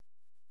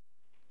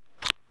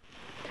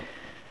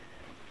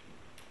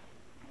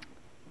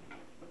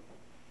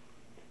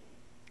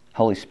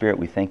Holy Spirit,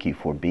 we thank you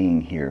for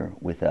being here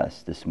with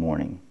us this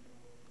morning.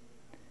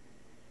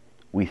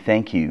 We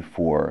thank you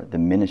for the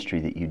ministry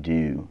that you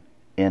do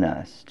in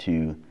us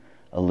to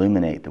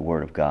illuminate the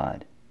Word of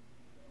God,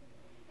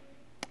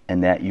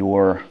 and that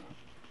your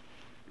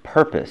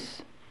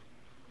purpose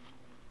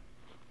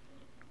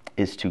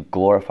is to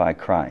glorify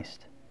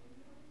Christ,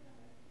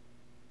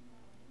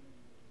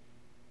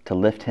 to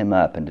lift him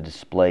up and to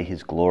display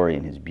his glory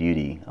and his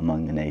beauty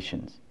among the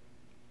nations.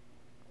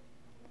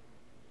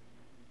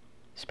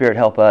 Spirit,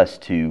 help us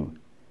to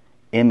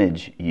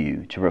image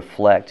you, to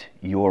reflect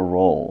your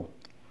role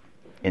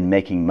in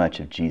making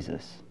much of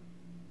Jesus.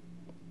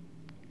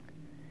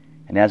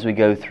 And as we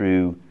go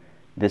through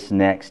this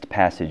next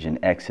passage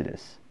in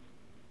Exodus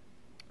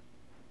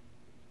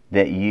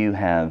that you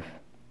have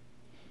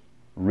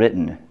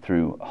written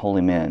through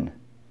holy men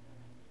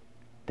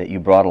that you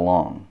brought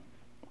along,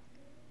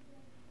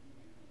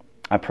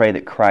 I pray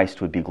that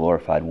Christ would be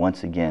glorified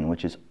once again,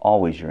 which is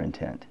always your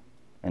intent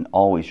and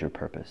always your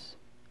purpose.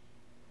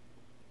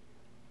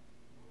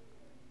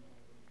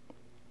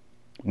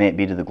 May it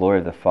be to the glory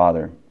of the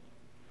Father.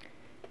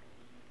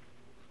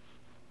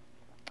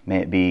 May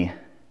it be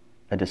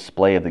a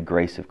display of the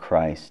grace of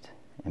Christ,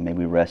 and may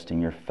we rest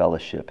in your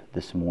fellowship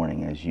this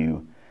morning as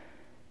you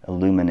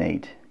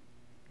illuminate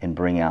and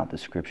bring out the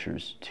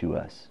Scriptures to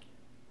us.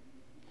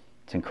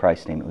 It's in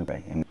Christ's name that we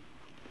pray. Amen.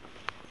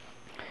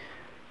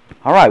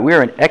 All right, we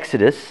are in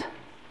Exodus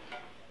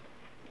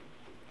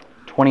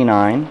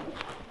 29.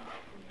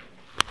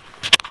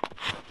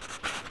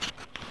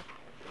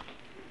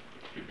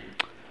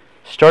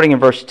 Starting in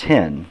verse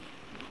 10.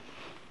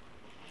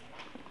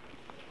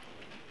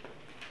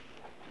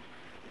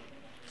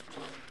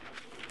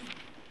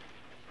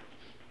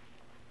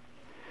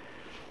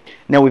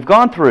 Now we've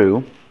gone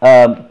through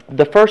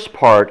the first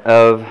part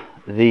of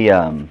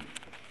the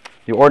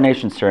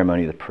ordination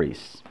ceremony of the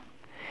priests.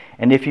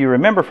 And if you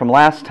remember from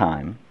last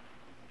time,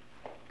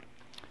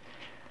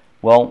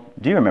 well,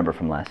 do you remember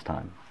from last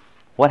time?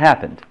 What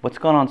happened? What's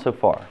gone on so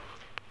far?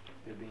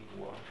 They're being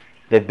washed.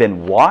 They've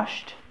been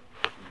washed.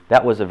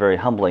 That was a very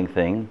humbling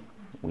thing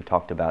we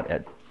talked about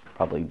at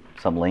probably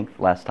some length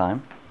last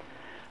time.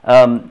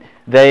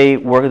 They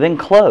were then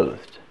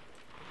clothed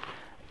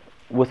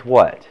with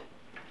what?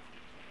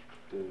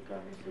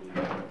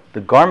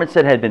 The garments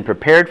that had been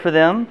prepared for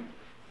them.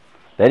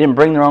 They didn't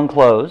bring their own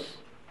clothes.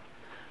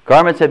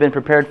 Garments had been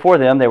prepared for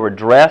them. They were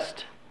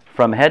dressed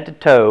from head to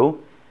toe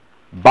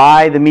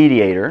by the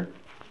mediator.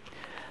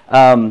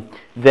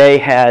 They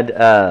had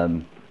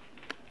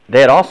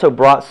also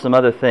brought some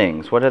other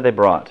things. What had they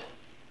brought?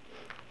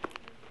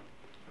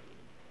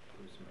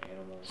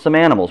 Some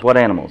animals. What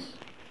animals?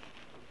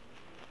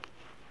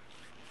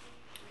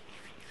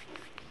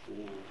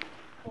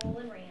 Bull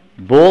and ram.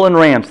 Bull and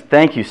rams.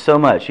 Thank you so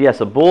much.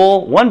 Yes,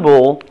 one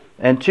bull,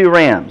 and 2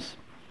 rams.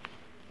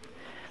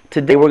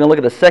 Today we're going to look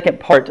at the second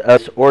part of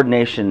this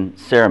ordination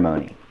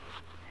ceremony.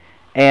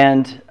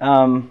 And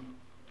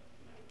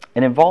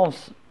it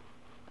involves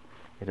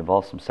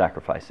some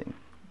sacrificing.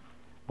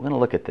 We're going to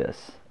look at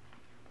this.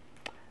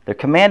 They're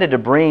commanded to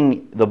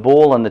bring the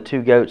bull and the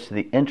 2 goats to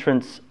the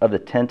entrance of the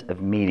tent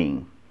of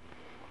meeting.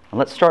 And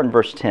let's start in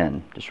verse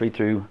 10. Just read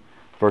through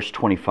verse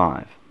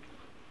 25.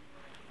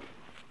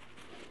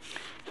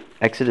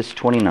 Exodus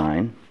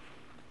 29.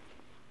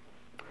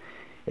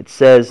 It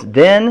says,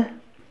 "Then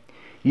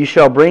you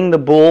shall bring the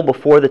bull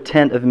before the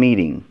tent of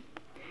meeting.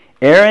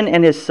 Aaron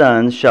and his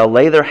sons shall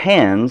lay their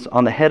hands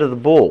on the head of the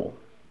bull.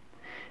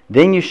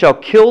 Then you shall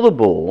kill the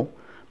bull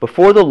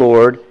before the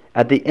Lord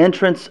at the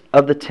entrance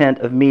of the tent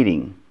of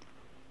meeting,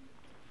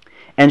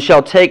 and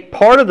shall take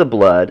part of the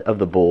blood of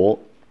the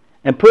bull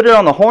and put it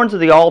on the horns of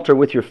the altar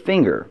with your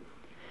finger,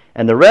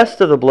 and the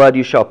rest of the blood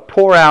you shall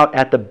pour out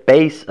at the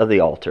base of the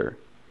altar.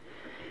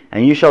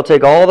 And you shall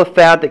take all the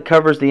fat that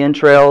covers the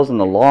entrails and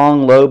the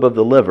long lobe of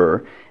the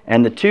liver,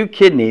 and the 2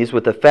 kidneys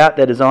with the fat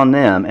that is on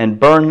them, and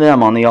burn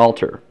them on the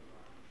altar.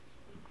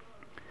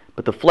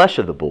 But the flesh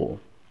of the bull,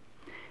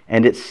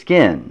 and its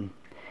skin,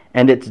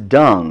 and its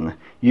dung,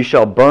 you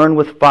shall burn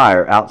with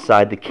fire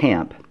outside the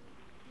camp.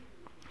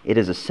 It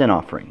is a sin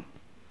offering.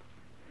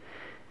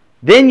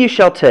 Then you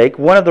shall take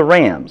one of the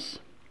rams,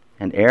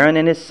 and Aaron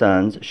and his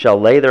sons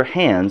shall lay their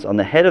hands on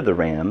the head of the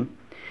ram,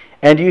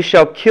 and you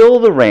shall kill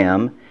the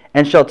ram,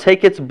 and shall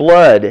take its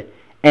blood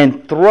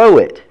and throw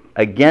it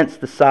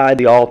against the side of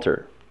the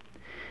altar.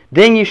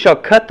 Then you shall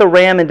cut the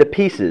ram into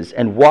pieces,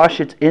 and wash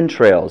its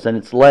entrails and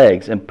its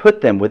legs, and put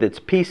them with its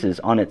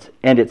pieces on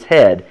its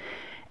head,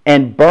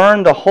 and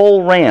burn the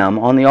whole ram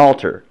on the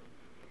altar.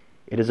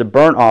 It is a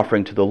burnt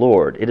offering to the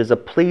Lord. It is a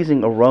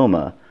pleasing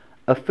aroma,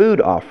 a food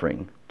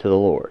offering to the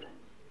Lord.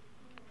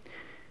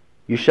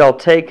 You shall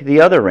take the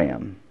other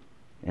ram,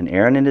 and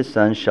Aaron and his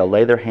sons shall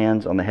lay their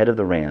hands on the head of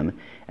the ram,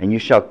 and you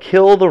shall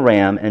kill the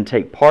ram and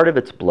take part of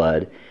its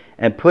blood,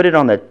 and put it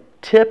on the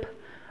tip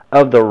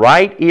of the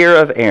right ear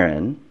of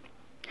Aaron,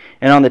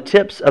 and on the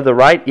tips of the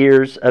right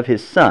ears of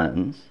his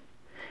sons,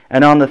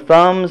 and on the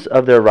thumbs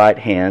of their right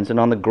hands, and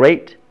on the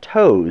great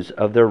toes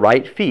of their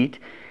right feet,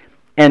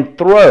 and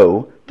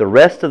throw the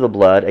rest of the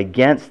blood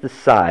against the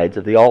sides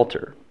of the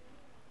altar.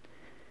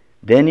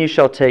 Then you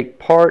shall take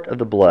part of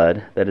the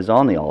blood that is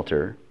on the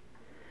altar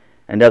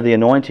and of the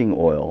anointing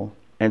oil,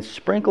 and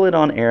sprinkle it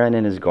on Aaron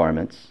and his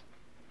garments,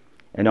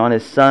 and on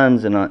his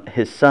sons and on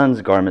his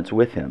sons' garments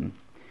with him.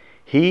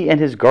 He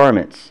and his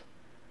garments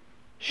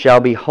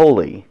shall be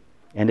holy,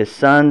 and his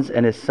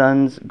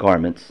sons'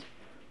 garments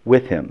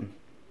with him.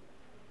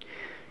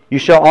 You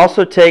shall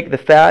also take the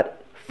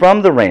fat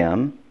from the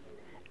ram,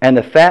 and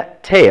the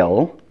fat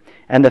tail,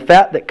 and the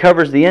fat that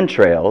covers the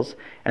entrails,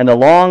 and the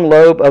long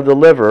lobe of the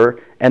liver,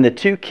 and the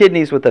 2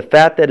 kidneys with the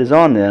fat that is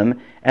on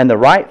them, and the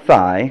right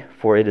thigh,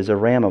 for it is a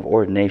ram of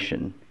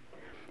ordination,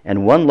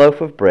 and 1 loaf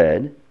of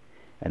bread,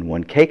 and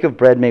 1 cake of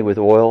bread made with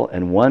oil,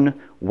 and 1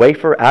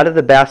 wafer out of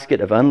the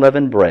basket of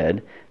unleavened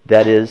bread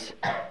that is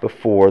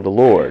before the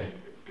Lord.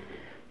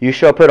 You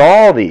shall put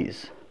all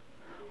these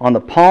on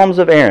the palms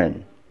of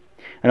Aaron,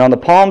 and on the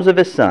palms of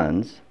his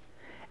sons,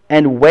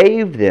 and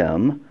wave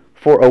them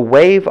for a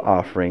wave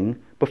offering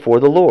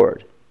before the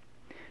Lord.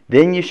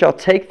 Then you shall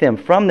take them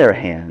from their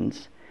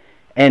hands,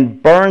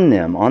 and burn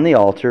them on the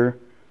altar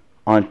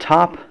on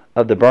top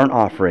of the burnt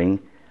offering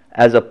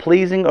as a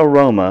pleasing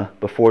aroma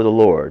before the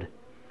Lord.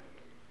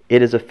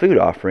 It is a food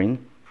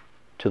offering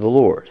to the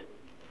Lord.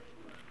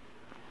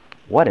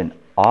 What an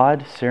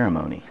odd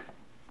ceremony.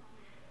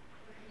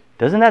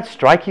 Doesn't that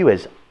strike you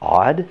as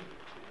odd?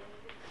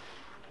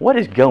 What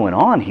is going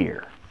on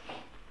here?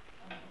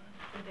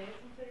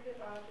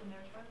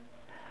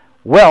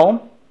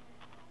 Well,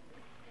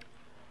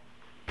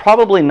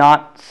 probably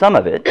not some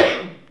of it.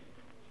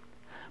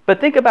 But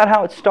think about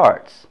how it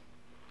starts.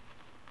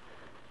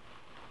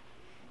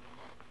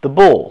 The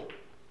bull.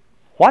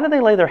 Why do they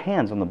lay their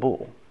hands on the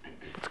bull?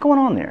 What's going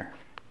on there?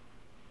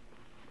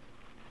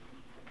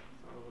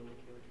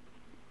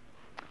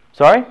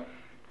 Sorry?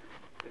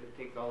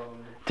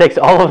 Takes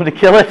all of them to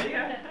kill it?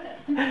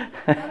 I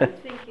was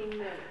thinking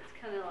that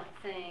it's kind of like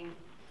saying,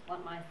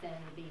 want my sin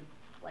to be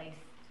placed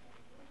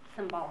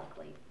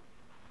symbolically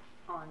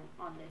on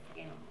this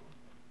animal.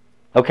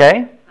 Okay. I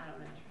don't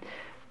know.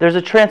 There's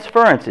a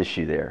transference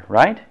issue there,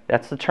 right?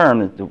 That's the term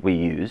that we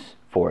use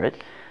for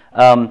it.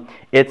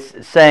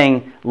 It's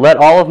saying, let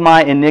all of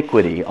my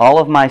iniquity, all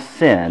of my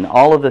sin,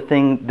 all of the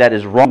thing that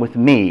is wrong with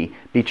me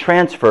be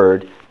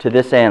transferred to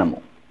this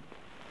animal.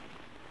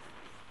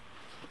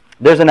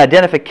 There's an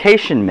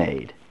identification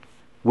made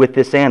with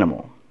this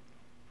animal.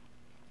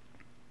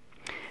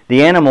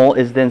 The animal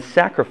is then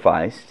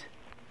sacrificed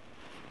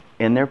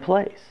in their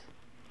place,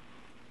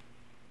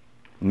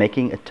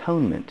 making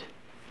atonement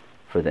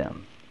for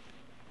them.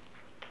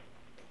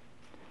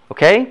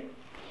 Okay?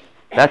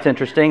 That's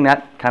interesting.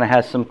 That kind of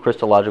has some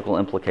Christological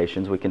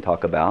implications we can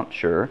talk about,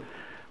 sure.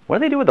 What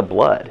do they do with the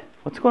blood?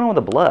 What's going on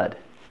with the blood?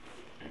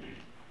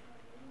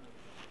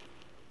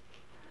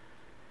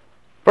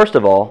 First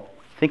of all,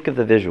 think of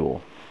the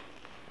visual.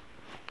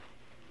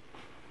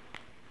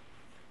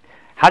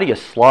 How do you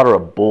slaughter a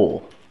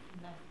bull?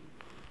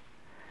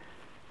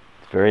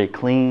 It's very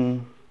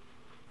clean,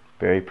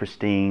 very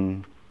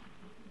pristine.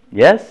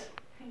 Yes?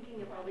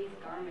 Thinking of all these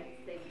garments,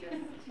 they've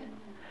just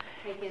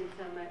taken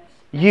so much.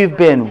 You've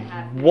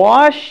been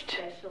washed.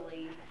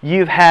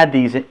 You've had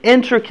these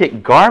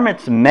intricate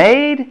garments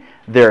made.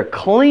 They're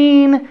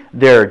clean.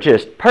 They're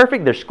just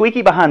perfect. They're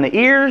squeaky behind the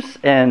ears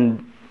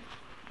and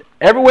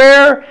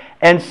everywhere.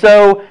 And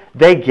so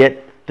they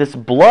get this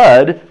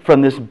blood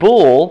from this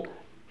bull.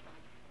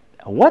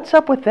 What's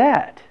up with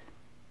that?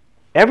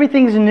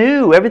 Everything's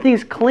new.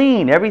 Everything's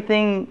clean.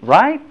 Everything,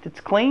 right? It's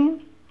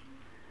clean.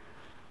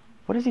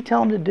 What does he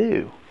tell them to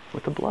do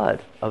with the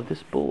blood of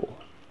this bull?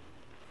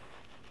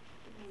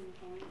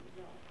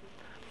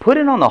 Put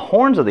it on the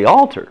horns of the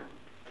altar.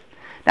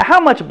 Now,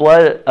 how much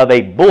blood of a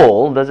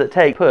bull does it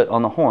take to put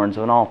on the horns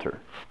of an altar?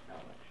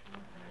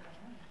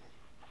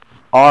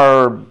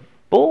 Are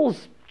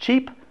bulls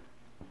cheap?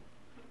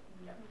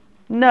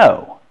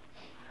 No.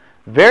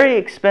 Very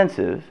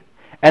expensive.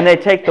 And they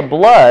take the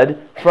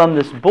blood from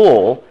this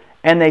bull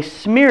and they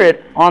smear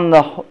it on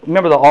the,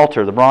 remember the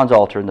altar, the bronze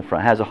altar in the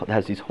front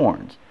has these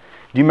horns.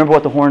 Do you remember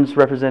what the horns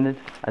represented?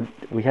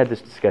 We had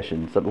this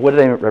discussion. So what do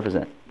they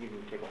represent? You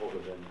can take a hold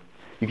of them.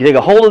 You can take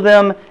a hold of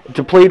them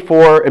to plead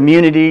for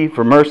immunity,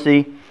 for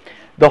mercy.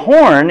 The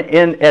horn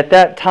at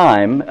that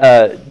time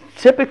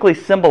typically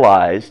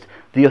symbolized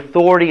the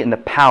authority and the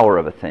power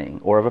of a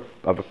thing or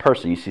of a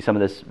person. You see some of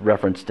this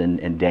referenced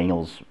in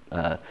Daniel's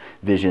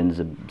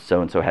visions.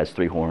 So-and-so has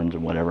 3 horns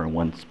and whatever, and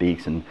one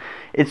speaks. And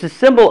it's a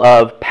symbol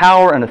of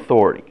power and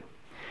authority.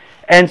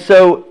 And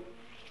so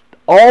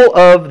all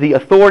of the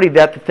authority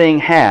that the thing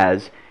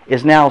has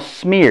is now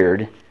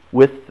smeared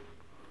with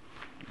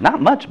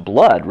not much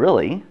blood,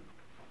 really.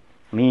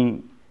 I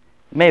mean,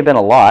 it may have been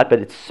a lot, but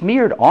it's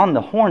smeared on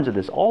the horns of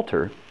this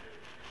altar.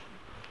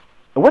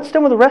 And what's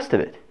done with the rest of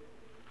it?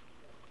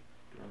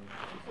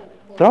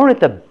 Thrown at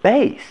the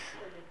base.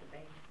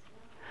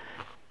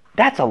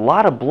 That's a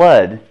lot of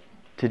blood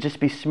to just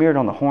be smeared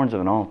on the horns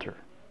of an altar.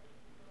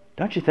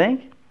 Don't you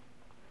think?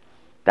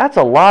 That's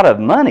a lot of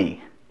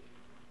money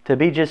to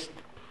be just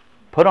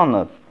put on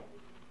the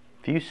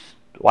few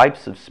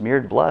wipes of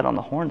smeared blood on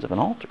the horns of an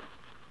altar.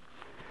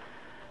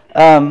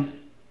 Why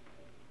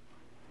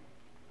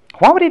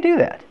would he do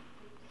that?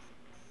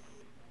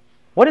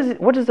 What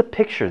is the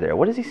picture there?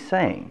 What is he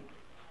saying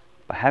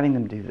by having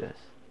them do this?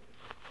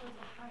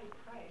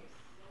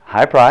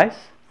 High price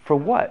for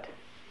what?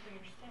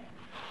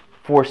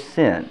 For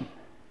sin.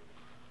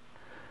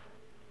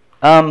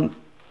 We're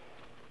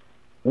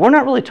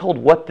not really told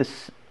what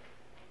this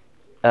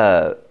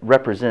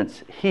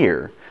represents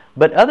here,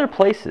 but other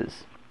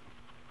places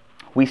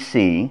we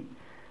see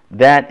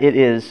that it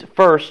is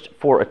first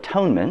for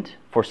atonement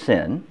for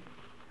sin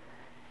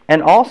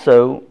and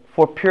also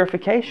for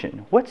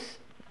purification. What's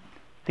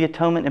the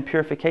atonement and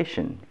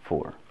purification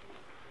for?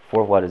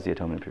 For what is the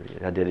atonement and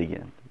purification? I did it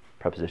again.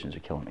 Prepositions are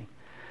killing me.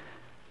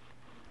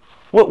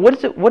 What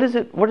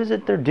is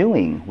it they're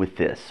doing with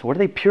this? What are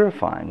they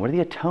purifying? What are they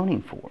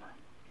atoning for?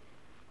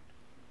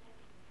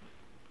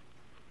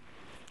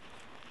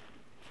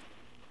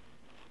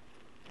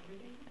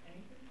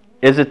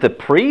 Is it the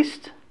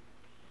priest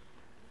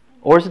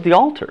or is it the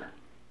altar?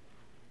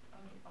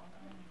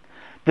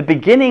 The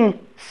beginning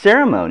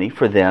ceremony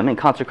for them in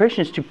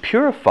consecration is to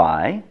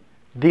purify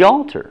the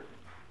altar.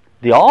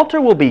 The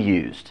altar will be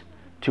used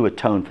to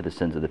atone for the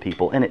sins of the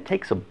people, and it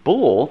takes a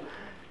bull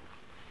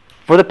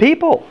for the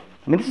people.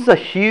 I mean, this is a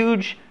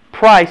huge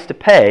price to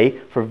pay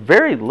for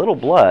very little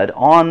blood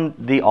on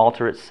the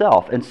altar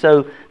itself. And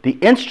so the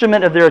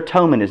instrument of their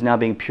atonement is now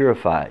being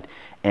purified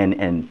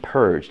and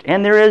purged.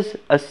 And there is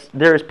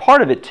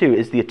part of it too,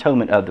 is the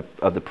atonement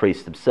of the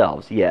priests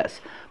themselves, yes.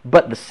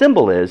 But the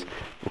symbol is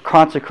we're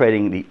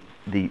consecrating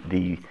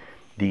the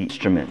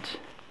instrument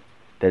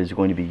that is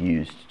going to be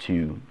used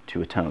to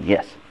atone.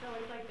 Yes? So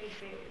it's like they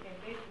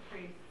bait the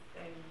priest,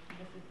 and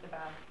this is the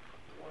bath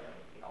for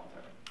the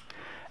altar.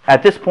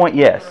 At this point,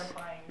 yes.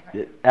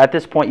 Kind of. At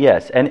this point,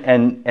 yes.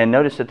 And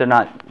notice that they're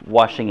not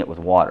washing it with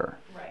water.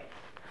 Right.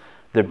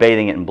 They're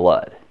bathing it in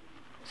blood,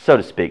 so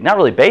to speak. Not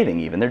really bathing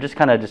even. They're just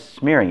kind of just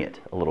smearing it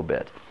a little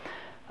bit.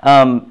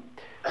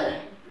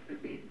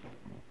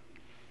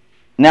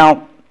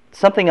 Now,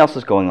 something else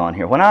is going on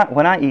here. When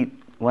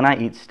I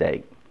eat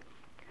steak,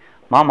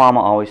 my mama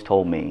always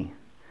told me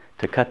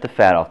to cut the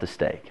fat off the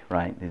steak,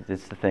 right?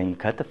 It's the thing, you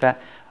cut the fat.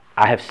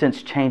 I have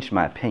since changed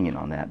my opinion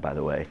on that, by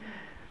the way.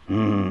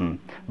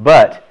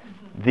 But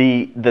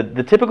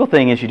the typical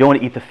thing is you don't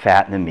want to eat the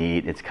fat in the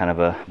meat. It's kind of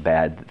a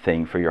bad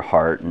thing for your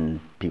heart, and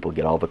people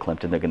get all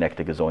verklempt and they're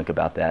gonectogazoink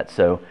about that.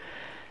 So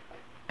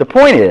the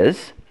point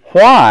is,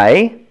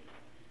 why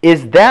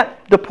is that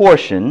the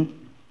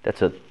portion,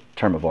 that's a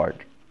term of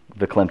art,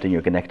 verklempt and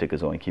your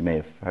gonectogazoink, you may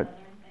have heard.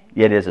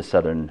 Yeah, it is a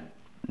southern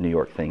New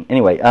York thing.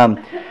 Anyway,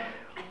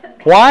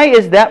 why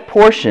is that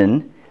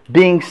portion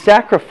being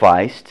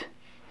sacrificed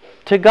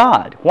to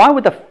God? Why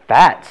would the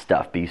fat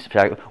stuff be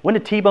sacrificed?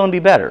 Wouldn't a T-bone be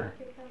better?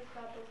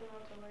 Because God doesn't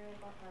want to worry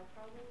about heart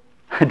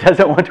problems. It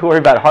doesn't want to worry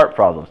about heart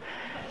problems.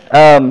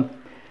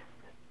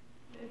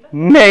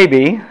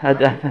 Maybe.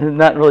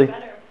 Not really.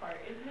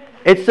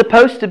 It's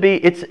supposed to be,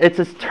 it's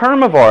a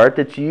term of art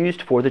that's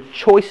used for the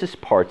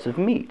choicest parts of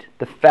meat.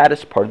 The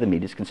fattest part of the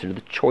meat is considered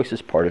the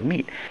choicest part of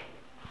meat.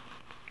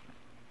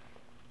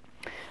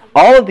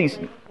 All of these,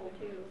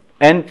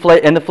 and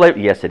the flavor,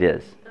 yes, it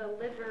is. The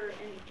liver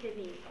and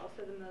kidneys,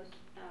 also the most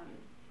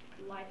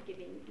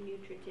life-giving,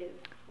 nutritive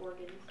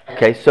organs.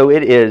 Okay, so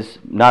it is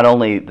not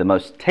only the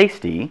most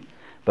tasty,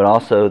 but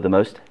also the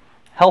most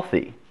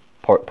healthy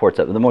parts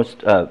of it, the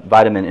most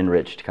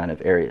vitamin-enriched kind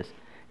of areas.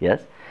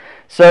 Yes?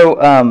 So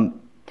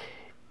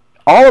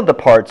all of the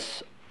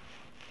parts,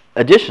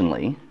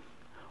 additionally,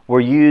 were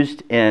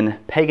used in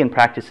pagan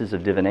practices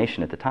of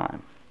divination at the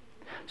time.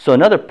 So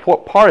another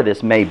part of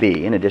this may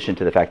be, in addition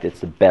to the fact that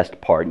it's the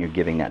best part and you're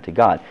giving that to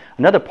God,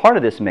 another part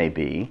of this may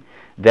be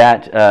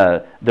that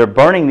they're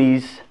burning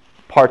these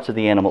parts of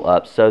the animal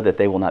up so that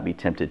they will not be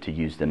tempted to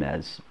use them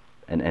as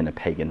in a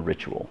pagan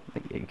ritual.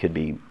 It could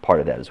be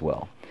part of that as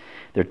well.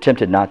 They're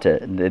tempted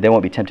they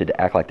won't be tempted to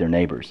act like their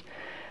neighbors.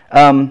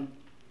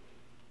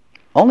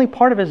 Only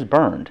part of it is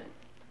burned.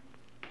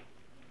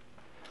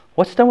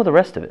 What's done with the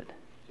rest of it?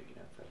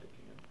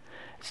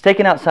 It's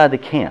taken outside the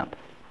camp.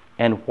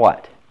 And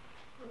what?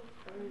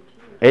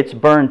 It's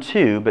burned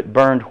too, but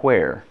burned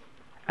where?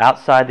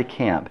 Outside the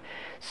camp.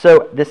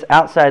 So this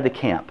outside the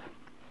camp.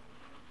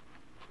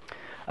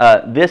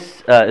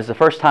 This is the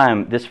first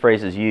time this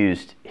phrase is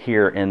used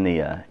here in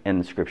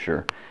the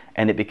Scripture,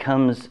 and it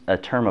becomes a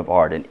term of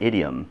art, an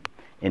idiom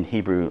in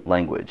Hebrew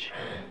language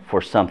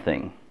for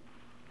something.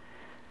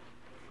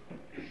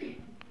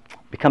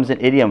 Becomes an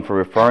idiom for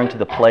referring to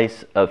the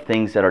place of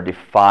things that are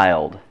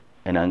defiled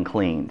and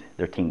uncleaned.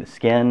 They're taking the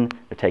skin,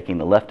 they're taking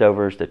the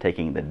leftovers, they're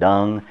taking the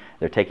dung,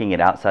 they're taking it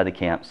outside the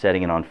camp,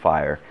 setting it on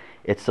fire.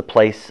 It's the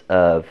place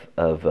of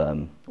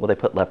they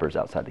put lepers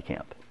outside the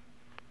camp,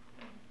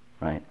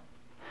 right?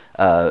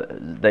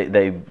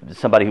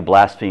 Somebody who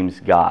blasphemes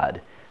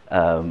God,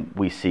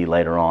 we see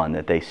later on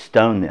that they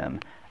stone them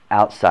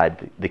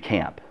outside the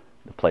camp,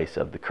 the place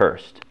of the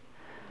cursed.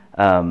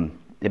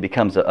 It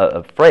becomes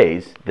a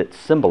phrase that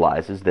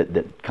symbolizes,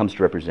 that comes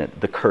to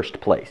represent the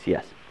cursed place.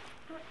 Yes?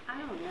 I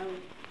don't know.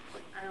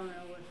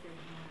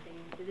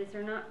 is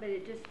or not, but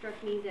it just struck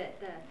me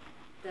that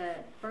the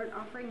burnt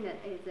offering that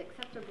is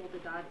acceptable to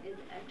God is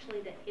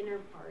actually the inner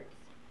parts,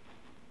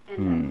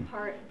 and the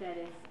part that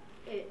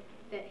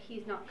that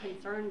He's not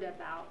concerned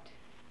about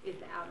is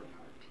the outer part.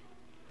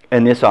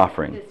 And this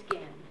offering. The skin.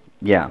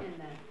 Yeah. And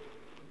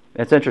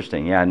That's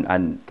interesting. Yeah, I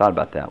hadn't thought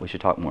about that. We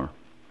should talk more.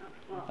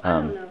 well, I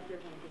don't know if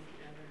there's anything to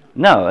that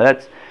or not. No,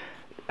 that's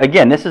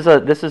again. This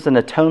is an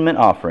atonement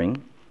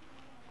offering,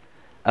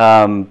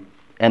 and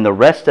the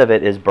rest of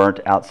it is burnt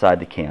outside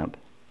the camp.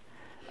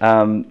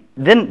 Then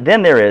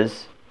there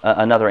is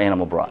another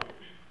animal brought,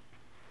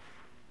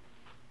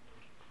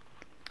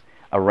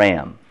 a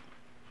ram.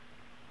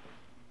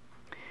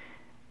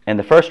 And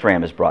the first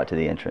ram is brought to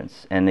the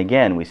entrance. And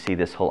again, we see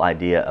this whole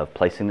idea of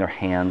placing their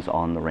hands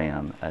on the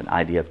ram, an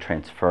idea of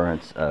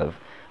transference of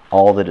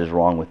all that is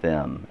wrong with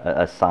them,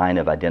 a sign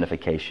of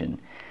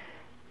identification.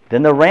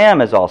 Then the ram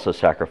is also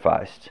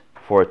sacrificed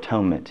for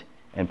atonement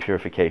and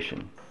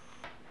purification.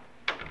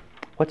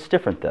 What's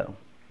different, though?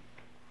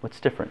 What's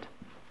different?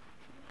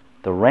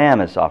 The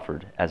ram is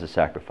offered as a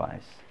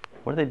sacrifice.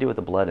 What do they do with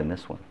the blood in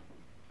this one?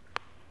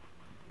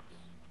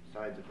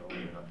 Sides of the altar,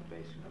 not the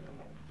base, not the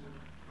horns.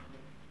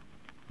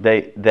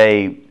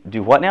 They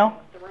do what now?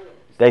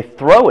 They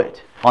throw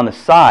it on the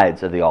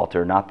sides of the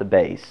altar, not the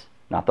base,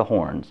 not the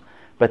horns,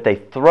 but they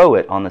throw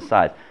it on the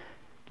sides.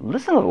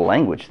 Listen to the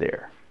language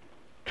there.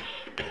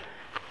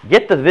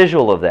 Get the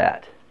visual of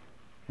that.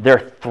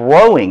 They're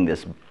throwing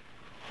this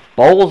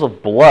bowls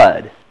of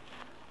blood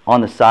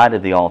on the side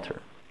of the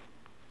altar.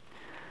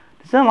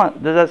 Does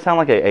that sound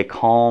like a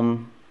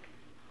calm,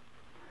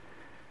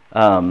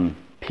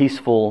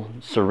 peaceful,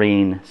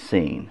 serene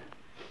scene?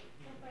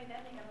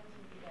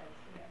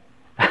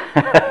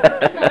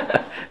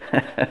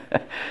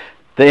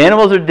 The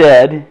animals are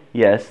dead.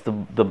 Yes, the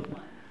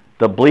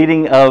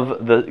bleeding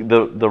of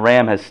the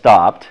ram has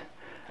stopped.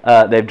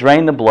 They've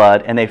drained the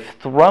blood and they've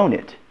thrown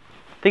it.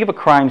 Think of a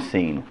crime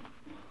scene,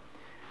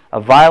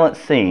 a violent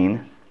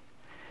scene.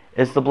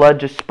 Is the blood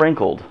just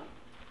sprinkled,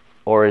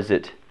 or is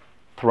it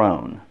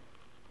thrown,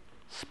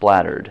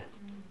 splattered,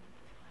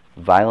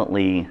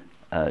 violently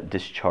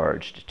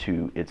discharged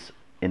to its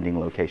ending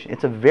location?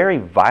 It's a very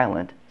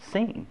violent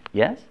scene.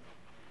 Yes.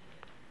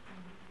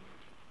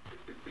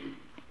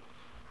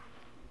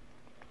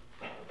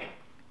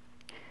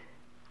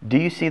 Do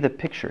you see the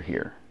picture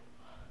here?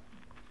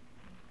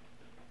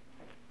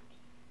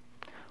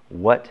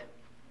 What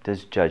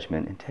does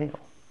judgment entail?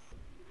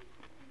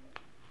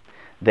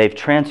 They've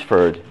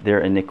transferred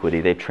their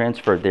iniquity.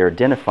 They're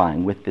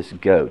identifying with this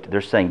goat. They're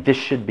saying, this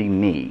should be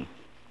me.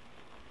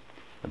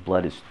 The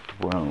blood is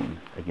thrown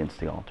against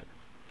the altar.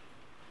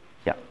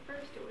 Yeah.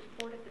 First it was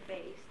poured at the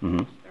base, Mhm. it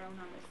was thrown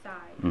on the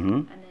sides,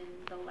 Mhm. and then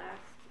the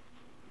last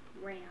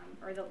ram,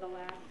 or the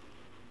last,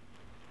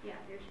 yeah,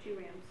 there's two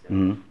rams, so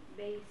Mhm.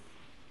 base,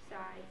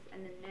 sides,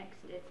 and then next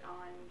it's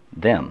on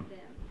Them.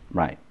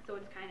 Right. So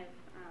it's kind of,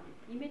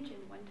 you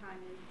mentioned one time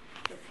in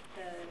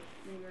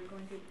when we were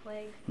going through the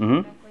plagues,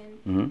 Mhm. back when,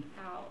 Mhm.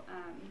 how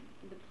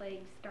the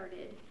plague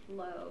started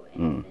low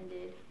and Mm.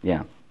 ascended.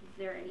 Yeah. Is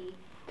there any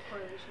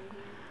correlation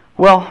here?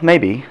 Well,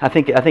 maybe. I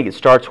think it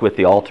starts with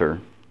the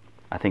altar.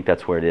 I think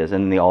that's where it is,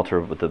 and the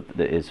altar with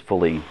is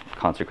fully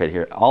consecrated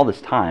here. All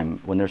this time,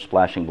 when they're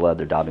splashing blood,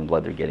 they're daubing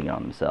blood, they're getting it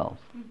on themselves.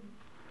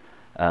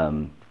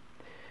 Mm-hmm.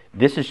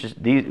 This is just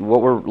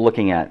what we're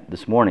looking at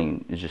this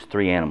morning is just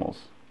three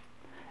animals,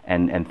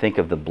 and think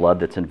of the blood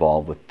that's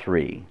involved with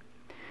three.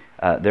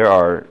 There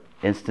are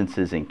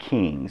instances in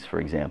Kings, for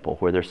example,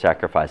 where they're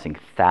sacrificing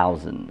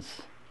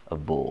thousands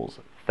of bulls,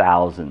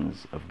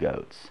 thousands of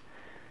goats.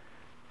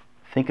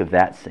 Think of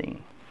that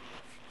scene.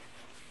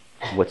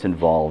 What's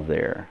involved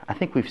there? I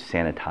think we've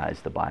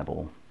sanitized the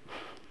Bible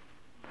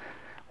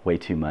way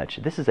too much.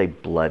 This is a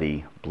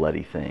bloody,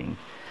 bloody thing.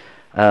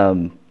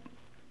 But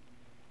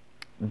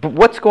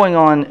what's going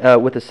on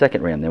with the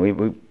second ram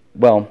then?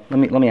 Well,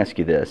 let me ask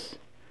you this.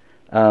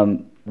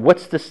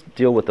 What's this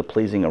deal with the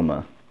pleasing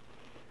aroma?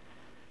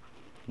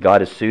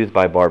 God is soothed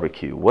by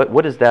barbecue.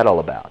 What is that all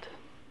about?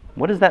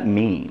 What does that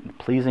mean?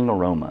 Pleasing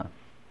aroma.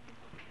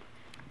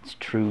 It's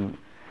true.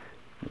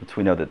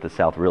 We know that the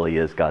South really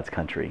is God's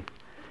country.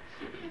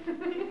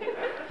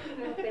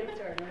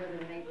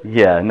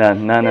 Yeah,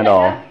 none at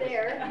all. The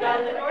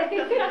North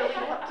doesn't really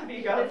want to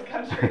be God's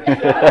country.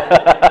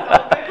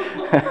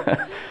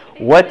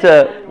 What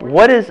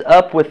is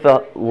up with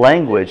the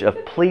language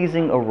of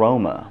pleasing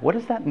aroma? What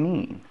does that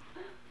mean?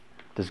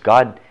 Does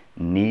God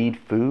need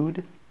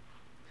food?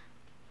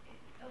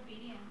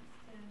 Obedience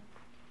to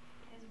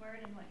His word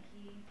and what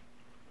He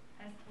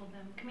has told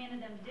them,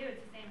 commanded them to do.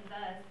 It's the same as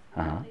us.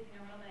 Uh-huh. Pleasing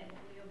aroma, and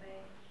we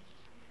obey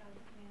God's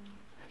command.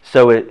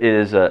 So it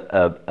is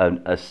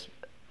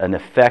an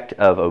effect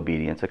of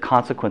obedience, a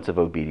consequence of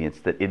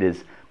obedience, that it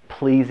is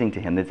pleasing to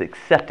Him, that's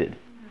accepted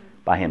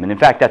by Him. And in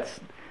fact,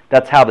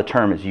 that's how the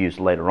term is used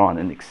later on,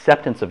 an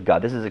acceptance of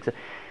God. This is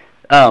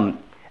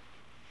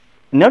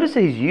notice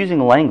that he's using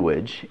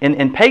language.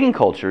 In pagan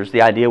cultures,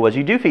 the idea was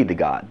you do feed the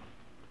god.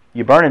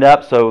 You burn it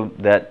up so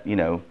that,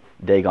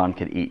 Dagon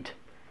could eat,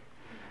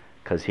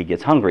 because he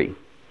gets hungry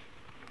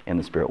in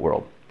the spirit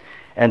world.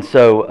 And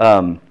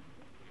so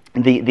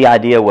the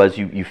idea was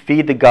you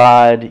feed the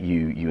god,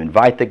 you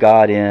invite the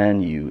god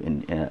in, you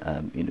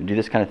do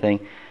this kind of thing.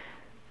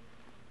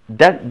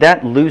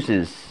 That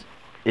loses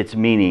its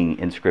meaning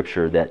in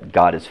Scripture, that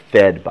God is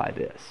fed by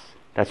this.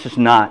 That's just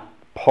not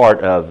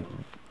part of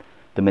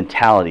the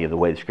mentality of the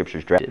way the Scripture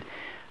is drafted.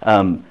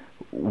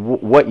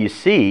 What you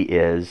see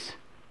is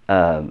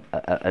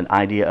an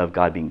idea of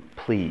God being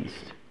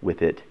pleased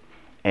with it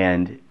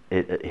and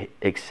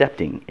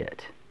accepting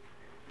it.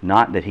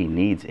 Not that He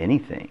needs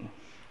anything,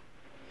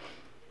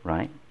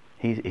 right?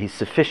 He's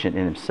sufficient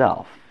in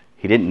Himself.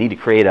 He didn't need to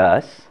create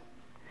us.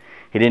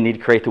 He didn't need to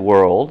create the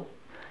world.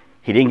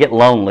 He didn't get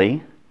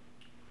lonely.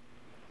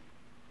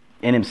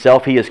 In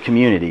Himself, He is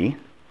community.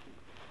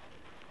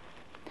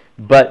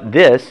 But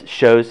this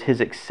shows His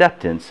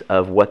acceptance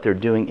of what they're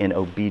doing in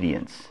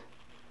obedience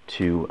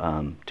to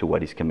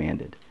what He's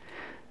commanded.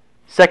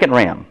 Second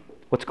ram.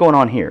 What's going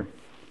on here?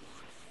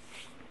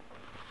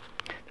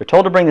 They're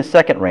told to bring the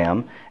second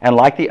ram, and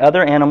like the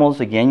other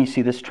animals, again, you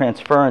see this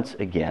transference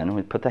again.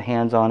 We put the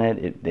hands on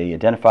it, they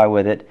identify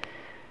with it.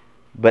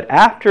 But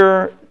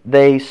after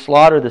they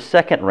slaughter the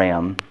second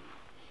ram,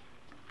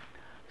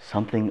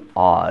 something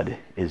odd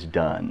is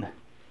done.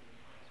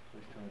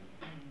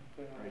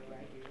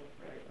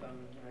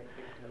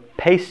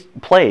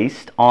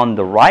 Placed on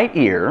the right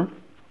ear,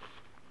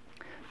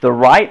 the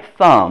right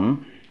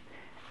thumb,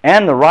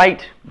 and the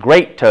right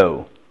great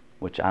toe,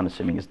 which I'm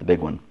assuming is the big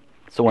one.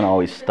 It's the one I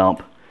always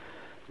stump.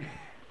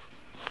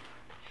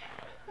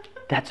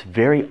 That's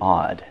very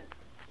odd.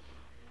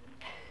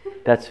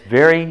 That's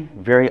very,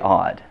 very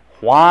odd.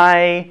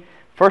 Why?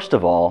 First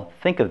of all,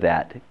 think of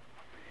that.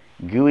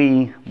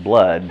 Gooey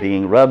blood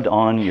being rubbed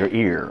on your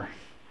ear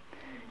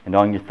and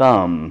on your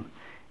thumb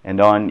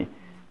and on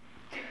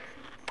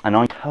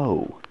your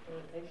toe.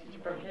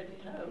 From head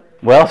to toe.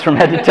 Well, it's from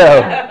head to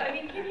toe. I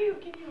mean, can you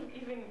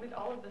even, with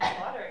all of the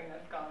slaughtering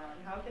that's gone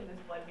on, how can this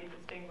blood be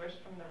distinguished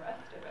from the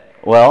rest of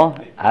it? Well,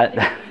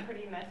 It's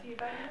pretty messy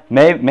by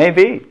now?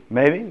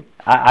 maybe.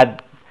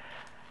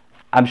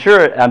 I'm sure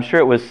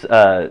it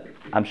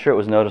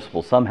was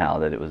noticeable somehow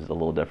that it was a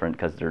little different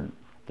because they're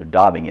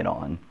daubing it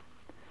on.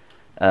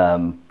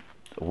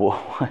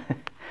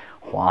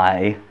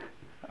 Why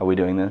are we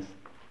doing this?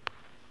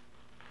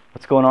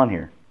 What's going on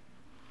here?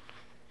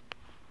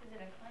 Is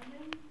it a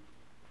cleansing?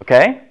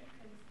 Okay.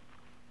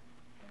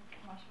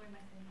 Wash away my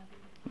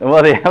sin.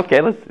 Well, okay.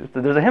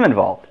 There's a hymn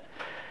involved.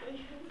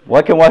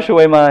 What can wash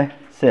away my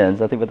sins?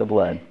 Nothing but the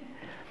blood.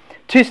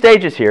 Two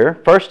stages here.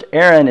 First,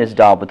 Aaron is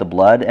daubed with the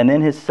blood, and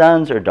then his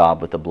sons are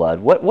daubed with the blood.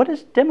 What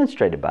is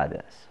demonstrated by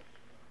this?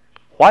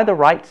 Why the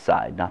right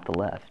side, not the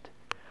left?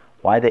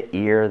 Why the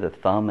ear, the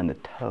thumb, and the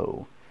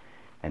toe,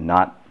 and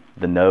not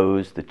the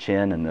nose, the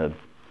chin, and the,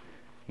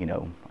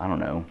 I don't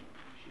know,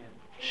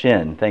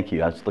 shin. Thank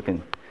you. I was looking.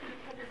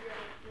 Because of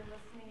your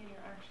listening and your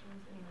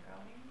actions and your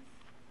goings?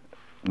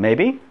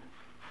 Maybe.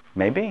 I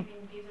mean,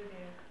 these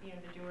are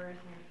the doers,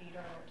 and your feet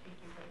are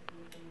taking places,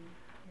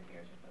 and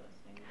your ears are for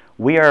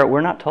listening.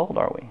 We're not told,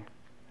 are we?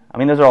 I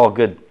mean, those are all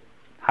good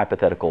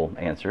hypothetical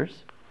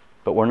answers,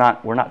 but we're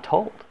not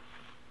told.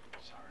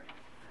 Sorry.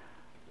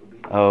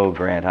 Oh,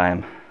 Grant,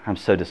 I'm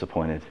so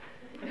disappointed.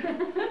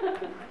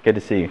 Good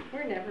to see you.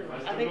 We're never.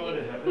 I think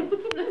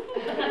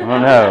Oh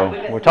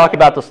no, we're talking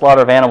about the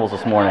slaughter of animals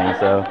this morning,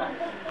 so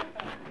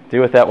do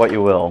with that what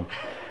you will.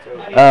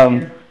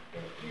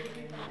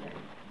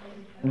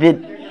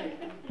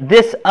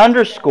 This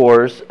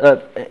underscores,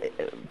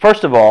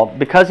 first of all,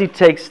 because he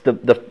takes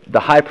the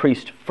high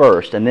priest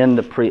first and then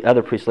the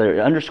other priests later, it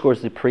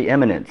underscores the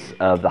preeminence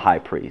of the high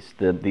priest,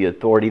 the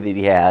authority that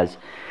he has,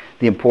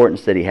 the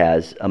importance that he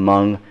has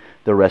among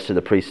the rest of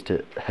the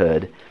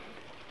priesthood.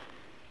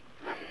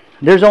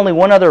 There's only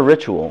one other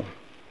ritual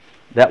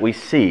that we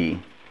see.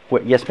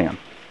 Yes, ma'am.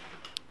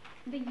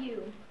 The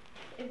you,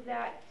 is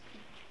that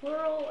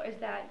plural or is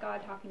that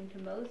God talking to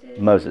Moses?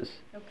 Moses.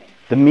 Okay,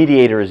 The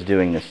mediator is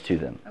doing this to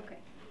them. okay.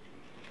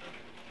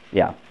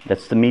 Yeah,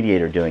 that's the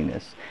mediator doing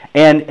this.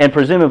 And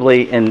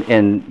presumably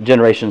in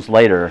generations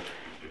later,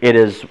 it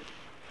is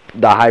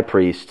the high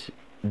priest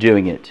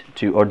doing it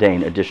to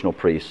ordain additional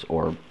priests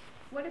or...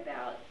 What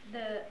about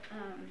the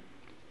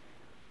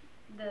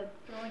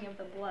throwing of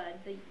the blood,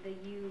 the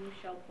you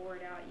shall pour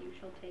it out, you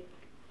shall take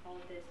all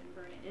of this and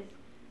burn it?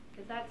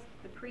 Because that's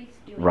the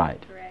priest doing Right.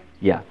 it, correct?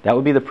 Yeah, that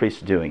would be the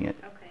priest doing it.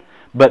 Okay.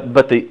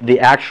 But the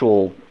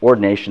actual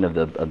ordination of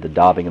the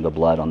daubing of the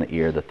blood on the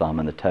ear, the thumb,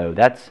 and the toe,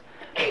 that's,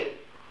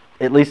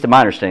 at least in my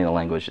understanding of the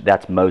language,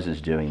 that's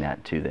Moses doing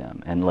that to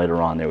them. And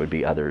later on there would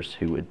be others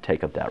who would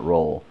take up that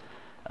role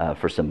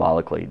for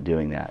symbolically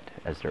doing that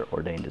as they're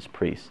ordained as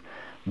priests.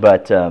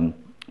 But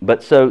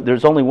so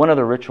there's only one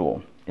other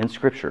ritual in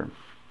Scripture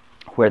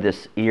where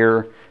this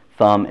ear,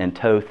 thumb, and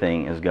toe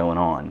thing is going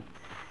on.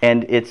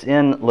 And it's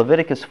in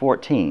Leviticus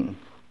 14.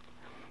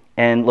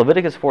 And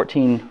Leviticus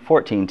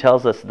 14:14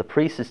 tells us the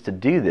priest is to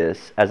do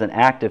this as an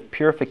act of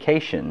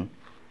purification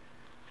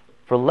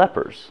for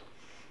lepers.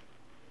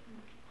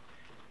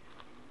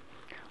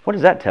 What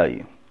does that tell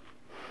you?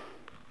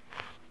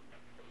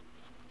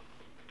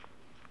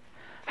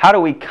 How do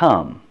we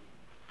come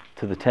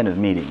to the tent of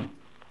meeting?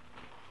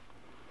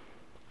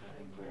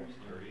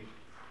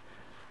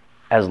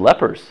 As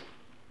lepers,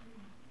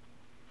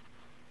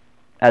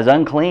 as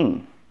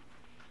unclean,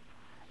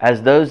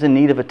 as those in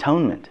need of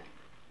atonement,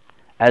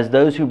 as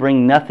those who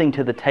bring nothing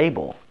to the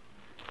table.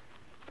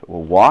 But we're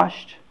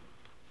washed,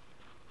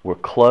 we're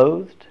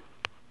clothed,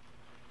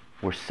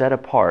 we're set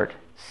apart,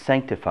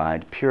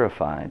 sanctified,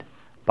 purified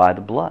by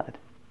the blood.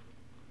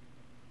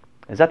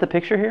 Is that the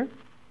picture here?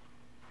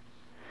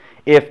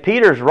 If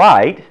Peter's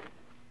right,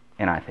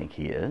 and I think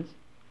he is,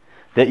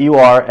 that you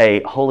are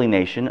a holy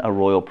nation, a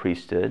royal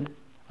priesthood,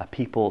 a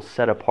people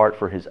set apart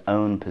for his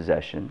own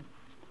possession,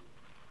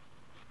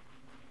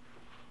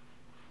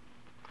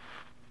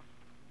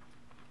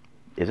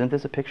 isn't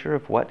this a picture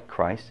of what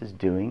Christ is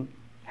doing,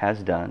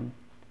 has done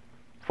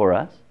for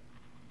us?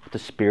 What the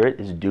Spirit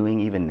is doing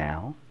even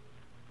now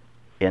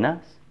in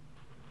us?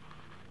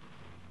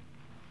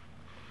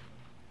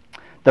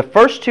 The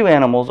first two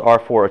animals are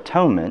for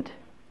atonement.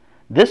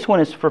 This one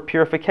is for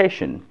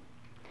purification.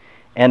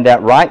 And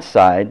that right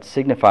side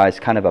signifies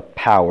kind of a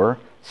power,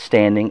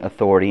 standing,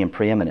 authority, and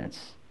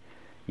preeminence.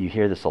 You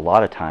hear this a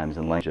lot of times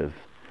in language of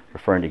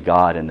referring to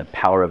God and the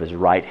power of his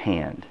right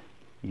hand.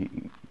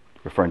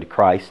 Referring to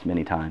Christ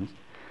many times.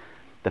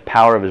 The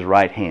power of his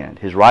right hand.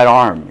 His right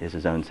arm is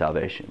his own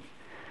salvation.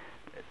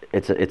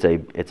 It's a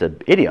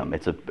idiom.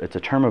 It's a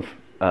term of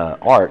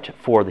art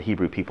for the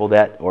Hebrew people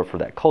or for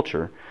that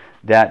culture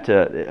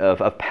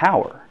of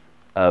power,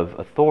 of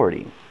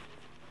authority.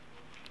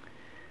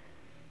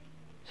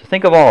 So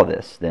think of all of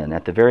this then.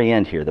 At the very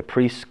end here, the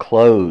priest's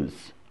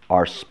clothes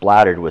are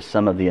splattered with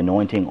some of the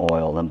anointing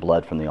oil and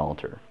blood from the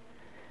altar.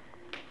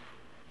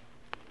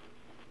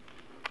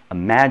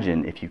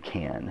 Imagine, if you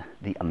can,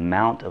 the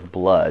amount of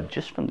blood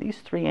just from these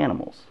three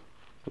animals.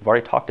 We've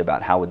already talked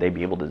about how would they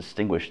be able to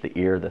distinguish the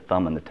ear, the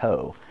thumb, and the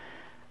toe.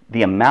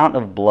 The amount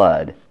of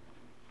blood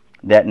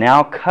that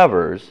now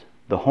covers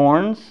the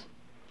horns,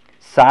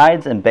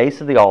 sides, and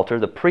base of the altar,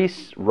 the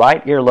priest's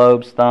right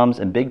earlobes, thumbs,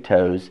 and big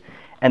toes,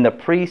 and the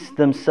priests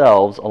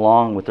themselves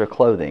along with their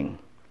clothing.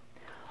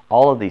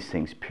 All of these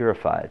things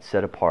purified,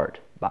 set apart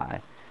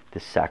by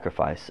this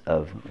sacrifice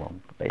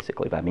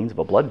basically by means of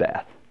a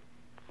bloodbath.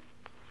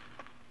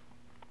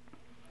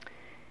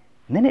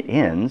 And then it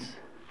ends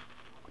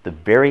with a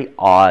very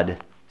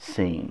odd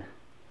scene.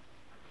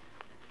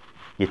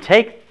 You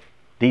take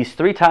these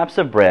three types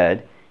of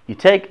bread, you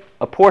take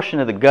a portion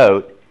of the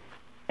goat,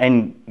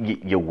 and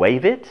you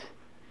wave it?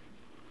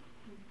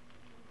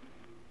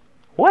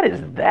 What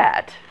is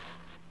that?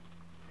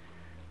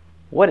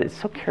 What is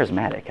so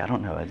charismatic? I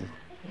don't know.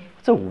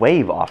 It's a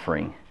wave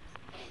offering.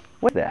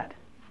 What's that?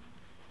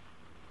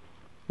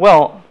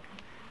 Well,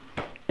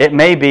 it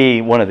may be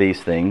one of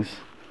these things.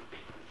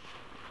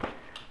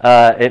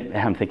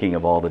 I'm thinking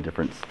of all the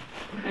different.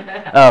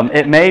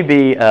 It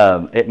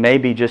may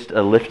be just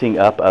a lifting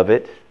up of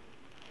it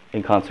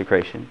in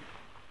consecration.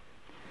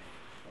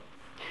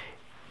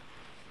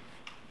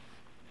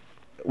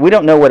 We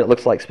don't know what it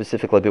looks like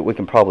specifically, but we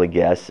can probably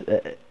guess.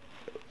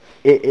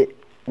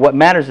 What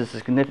matters is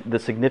the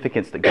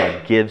significance that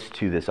God gives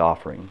to this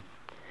offering.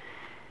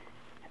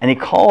 And he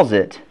calls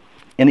it,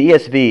 in the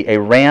ESV, a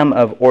ram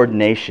of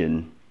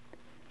ordination.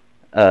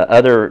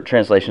 Other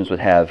translations would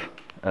have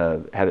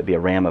it be a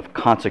ram of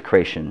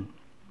consecration.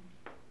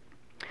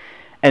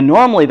 And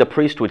normally the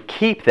priest would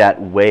keep that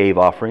wave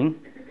offering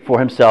for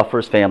himself, for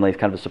his family,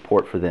 kind of a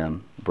support for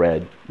them,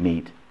 bread,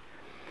 meat.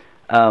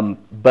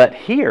 But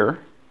here,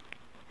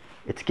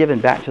 it's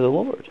given back to the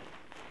Lord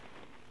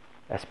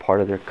as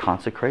part of their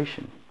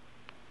consecration.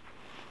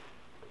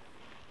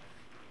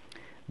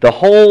 The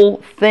whole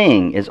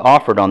thing is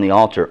offered on the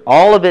altar.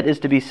 All of it is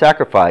to be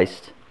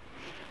sacrificed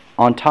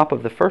on top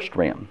of the first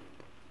ram,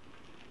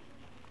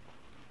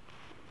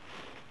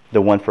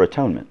 the one for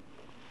atonement,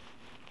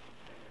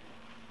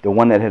 the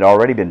one that had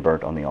already been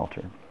burnt on the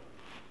altar.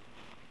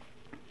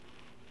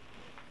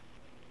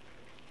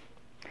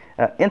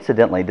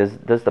 Incidentally,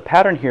 does the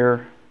pattern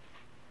here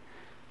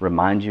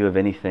remind you of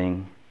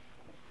anything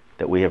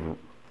that we have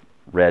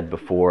read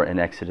before in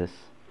Exodus?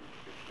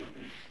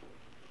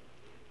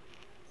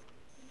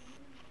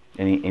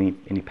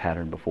 Any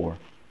pattern before?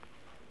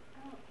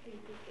 I don't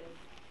think this is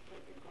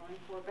what you're going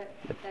for, but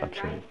I'm the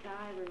sure. right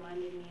thigh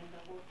reminded me of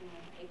the whole thing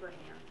with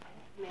Abraham,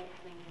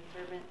 having his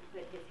servant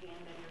put his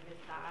hand under his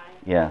thigh.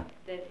 Yeah.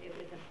 That it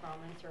was a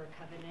promise or a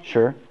covenant.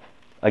 Sure.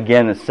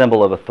 Again, a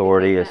symbol of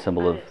authority, a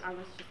symbol of... I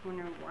was just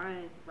wondering why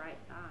his right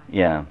thigh.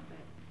 Yeah. But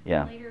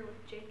Yeah. Later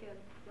with Jacob,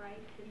 right?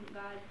 Didn't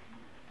God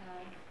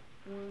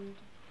wound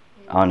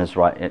his... On his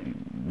right,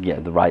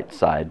 the right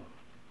side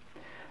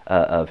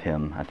of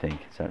him, I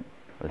think. So,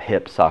 or the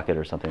hip socket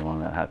or something along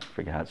that. I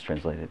forget how it's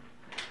translated.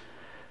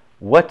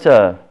 What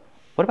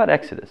about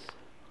Exodus?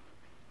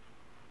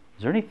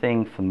 Is there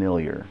anything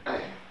familiar?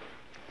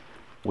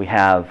 We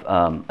have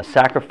a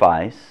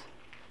sacrifice,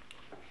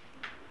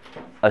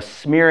 a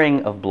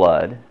smearing of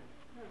blood,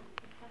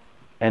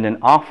 and an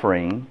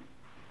offering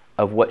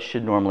of what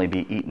should normally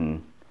be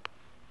eaten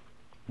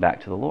back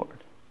to the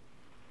Lord.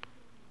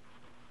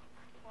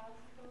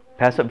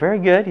 Passover, very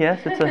good, yes.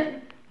 It's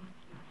a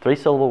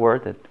 3-syllable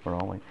word that we're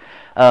always...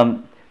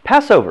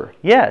 Passover,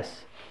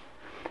 yes.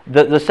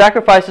 The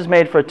sacrifices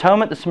made for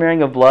atonement, the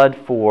smearing of blood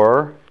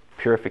for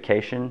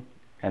purification,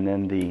 and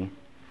then the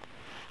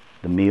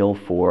meal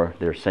for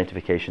their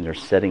sanctification, their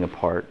setting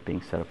apart,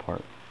 being set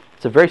apart.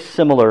 It's a very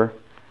similar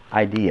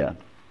idea.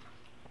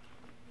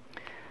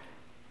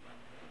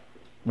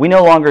 We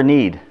no longer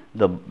need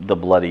the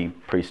bloody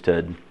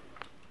priesthood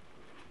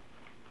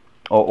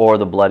or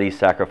the bloody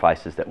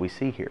sacrifices that we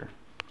see here.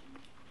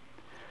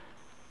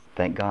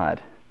 Thank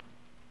God.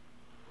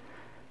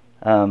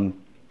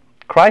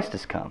 Christ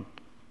has come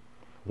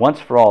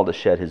once for all to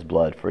shed his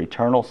blood for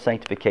eternal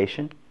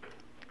sanctification,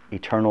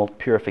 eternal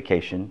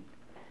purification,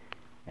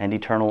 and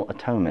eternal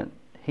atonement.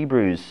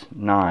 Hebrews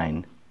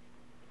 9.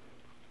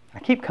 I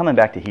keep coming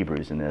back to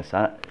Hebrews in this.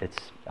 It's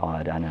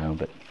odd, I know,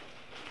 but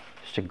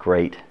just a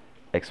great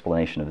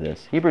explanation of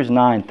this. Hebrews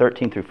 9,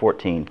 13 through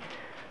 14.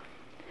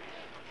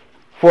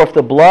 For if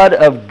the blood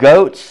of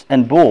goats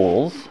and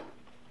bulls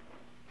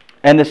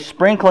and the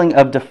sprinkling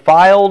of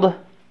defiled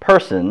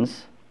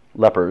persons,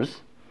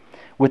 lepers,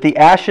 with the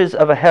ashes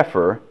of a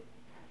heifer,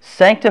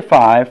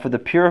 sanctify for the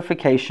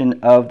purification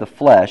of the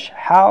flesh,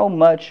 how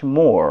much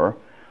more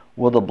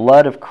will the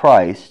blood of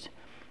Christ,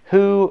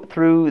 who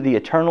through the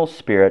eternal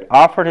Spirit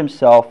offered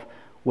himself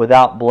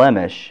without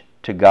blemish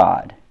to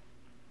God,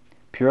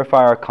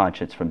 purify our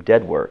conscience from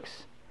dead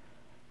works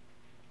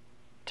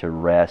to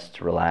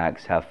rest,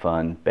 relax, have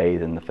fun,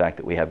 bathe in the fact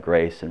that we have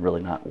grace and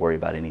really not worry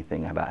about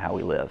anything about how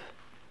we live?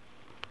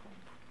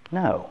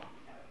 No.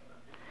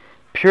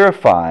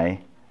 Purify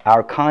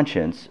our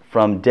conscience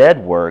from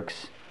dead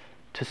works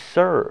to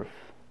serve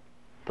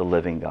the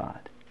living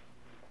God,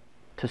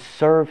 to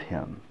serve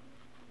him.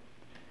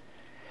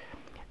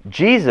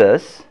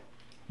 Jesus,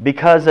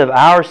 because of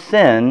our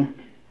sin,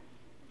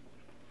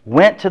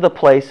 went to the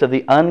place of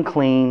the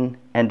unclean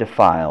and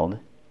defiled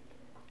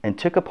and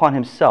took upon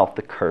himself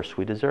the curse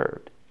we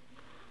deserved.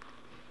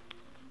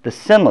 The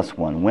sinless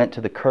one went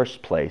to the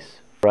cursed place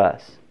for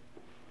us.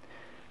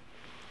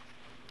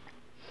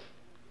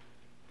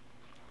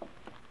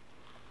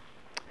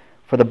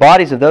 For the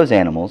bodies of those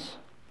animals,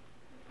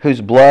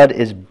 whose blood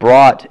is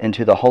brought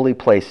into the holy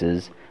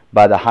places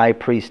by the high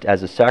priest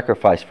as a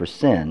sacrifice for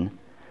sin,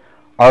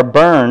 are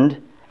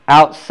burned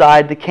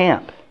outside the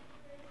camp.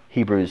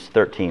 Hebrews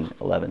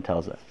 13:11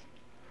 tells us.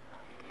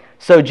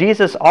 So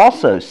Jesus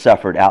also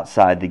suffered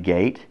outside the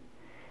gate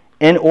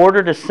in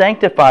order to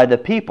sanctify the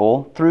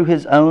people through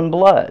his own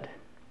blood.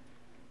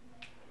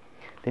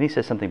 Then he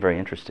says something very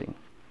interesting.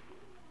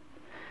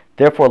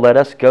 Therefore let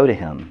us go to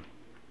him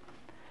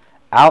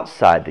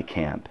outside the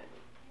camp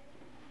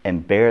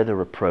and bear the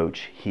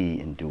reproach he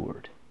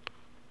endured.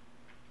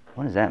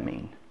 What does that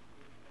mean?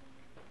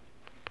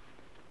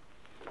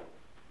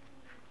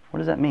 What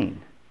does that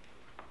mean?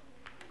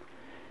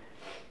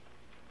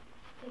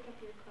 Take up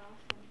your cross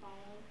and follow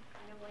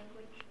kind of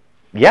language.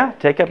 Yeah,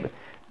 take up.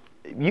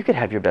 You could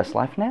have your best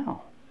life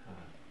now.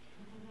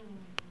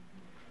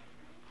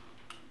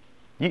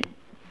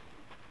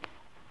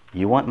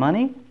 You want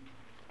money?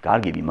 God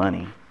will give you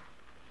money.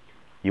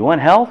 You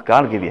want health?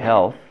 God will give you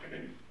health.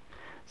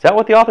 Is that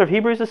what the author of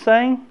Hebrews is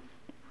saying?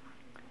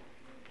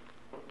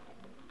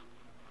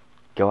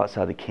 Go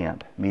outside the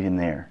camp. Meet him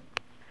there.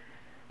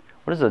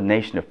 What is a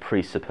nation of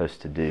priests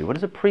supposed to do? What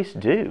does a priest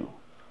do?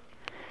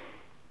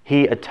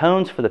 He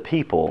atones for the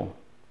people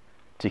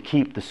to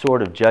keep the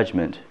sword of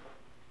judgment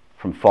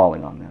from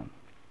falling on them.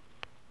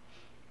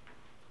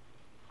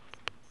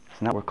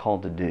 Isn't that what we're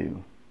called to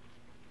do?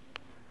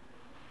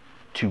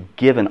 To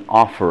give an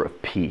offer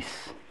of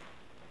peace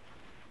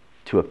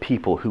to a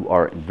people who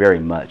are very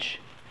much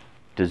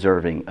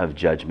deserving of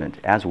judgment,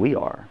 as we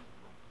are,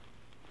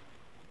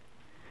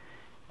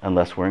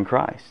 unless we're in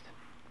Christ.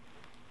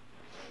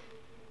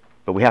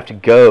 But we have to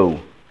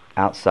go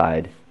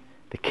outside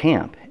the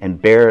camp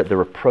and bear the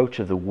reproach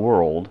of the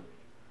world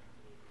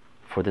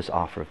for this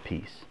offer of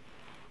peace.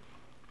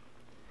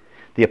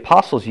 The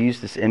apostles use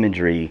this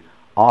imagery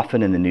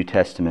often in the New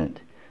Testament.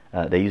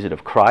 They use it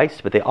of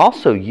Christ, but they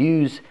also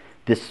use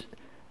this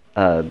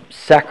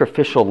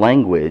sacrificial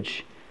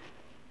language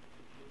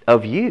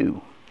of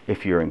you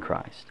if you're in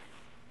Christ.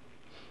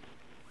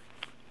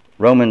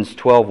 Romans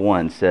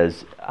 12:1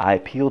 says, I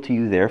appeal to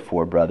you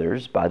therefore,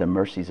 brothers, by the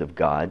mercies of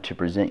God, to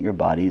present your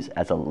bodies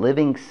as a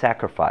living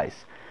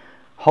sacrifice,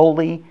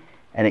 holy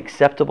and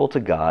acceptable to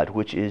God,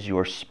 which is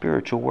your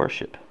spiritual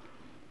worship.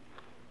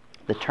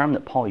 The term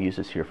that Paul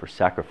uses here for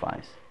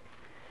sacrifice,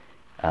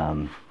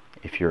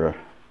 if you're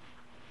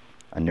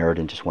a nerd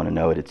and just want to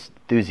know it, it's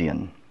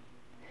thusion.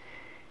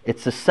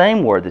 It's the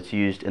same word that's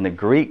used in the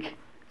Greek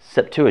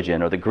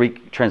Septuagint, or the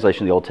Greek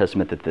translation of the Old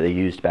Testament that they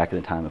used back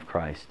in the time of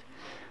Christ,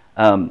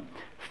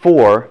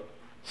 for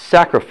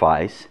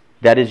sacrifice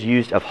that is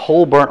used of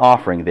whole burnt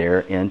offering there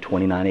in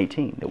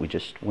 29:18 that we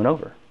just went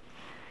over.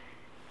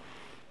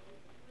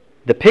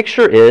 The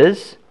picture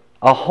is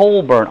a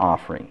whole burnt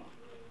offering.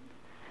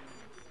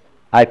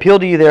 I appeal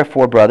to you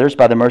therefore, brothers,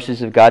 by the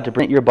mercies of God, to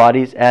present your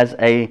bodies as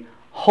a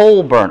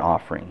whole burnt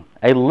offering,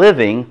 a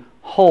living,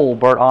 whole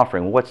burnt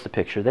offering. What's the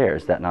picture there?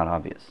 Is that not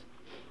obvious?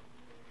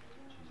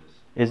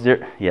 Is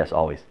there? Yes,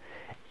 always.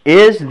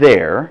 Is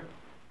there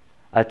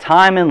a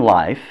time in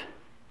life,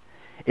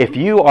 if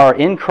you are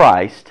in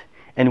Christ,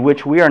 in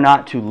which we are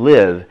not to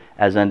live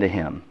as unto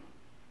Him?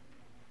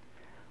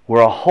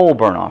 We're a whole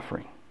burnt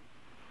offering.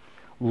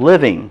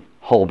 Living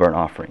whole burnt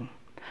offering.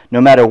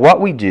 No matter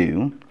what we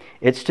do,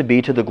 it's to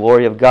be to the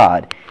glory of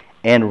God.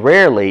 And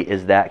rarely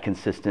is that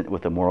consistent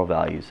with the moral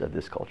values of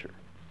this culture.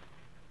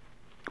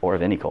 Or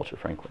of any culture,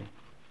 frankly.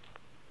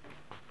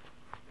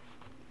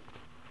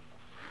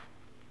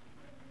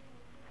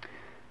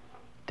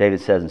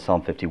 David says in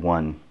Psalm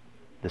 51,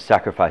 the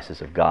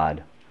sacrifices of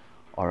God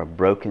are a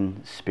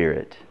broken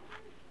spirit,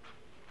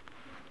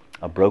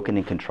 a broken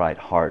and contrite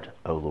heart,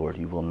 O Lord,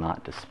 you will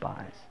not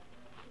despise.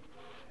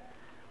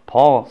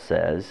 Paul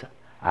says,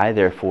 I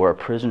therefore, a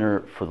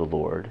prisoner for the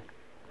Lord,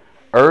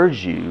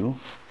 urge you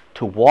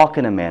to walk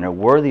in a manner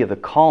worthy of the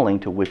calling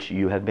to which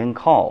you have been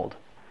called,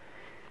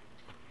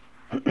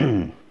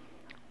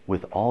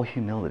 with all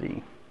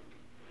humility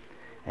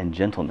and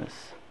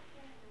gentleness,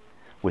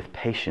 with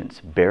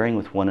patience, bearing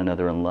with one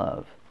another in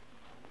love,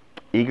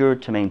 eager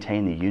to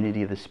maintain the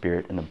unity of the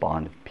Spirit and the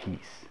bond of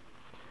peace.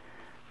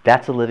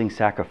 That's a living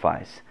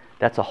sacrifice.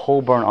 That's a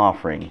whole burnt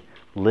offering,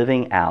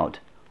 living out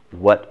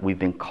what we've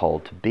been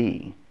called to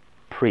be,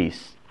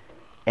 priests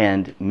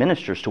and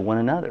ministers to one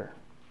another.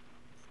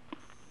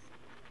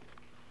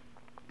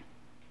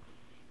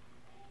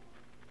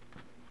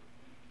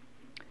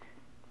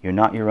 You're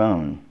not your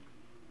own.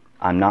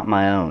 I'm not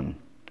my own.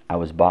 I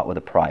was bought with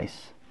a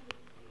price.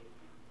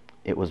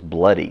 It was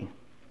bloody.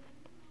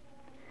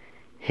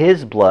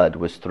 His blood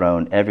was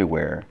thrown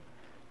everywhere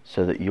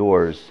so that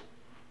yours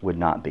would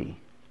not be,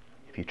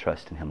 if you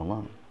trust in Him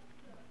alone.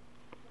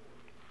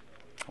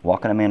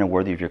 Walk in a manner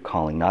worthy of your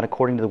calling, not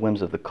according to the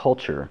whims of the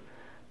culture,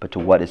 but to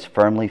what is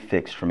firmly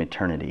fixed from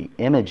eternity,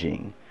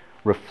 imaging,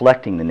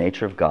 reflecting the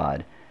nature of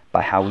God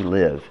by how we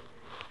live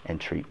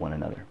and treat one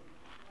another.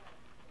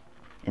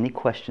 Any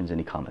questions,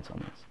 any comments on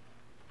this?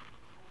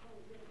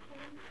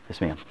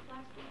 Yes, ma'am.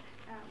 Last week,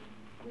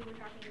 we were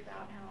talking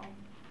about how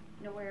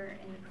nowhere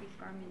in the priest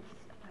garments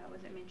was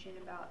it mentioned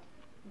about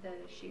the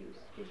shoes.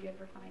 Did you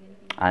ever find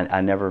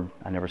anything?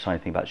 I never saw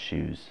anything about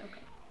shoes.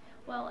 Okay.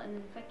 Well, and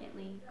then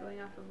secondly,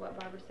 going off of what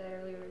Barbara said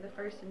earlier, the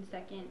first and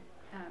second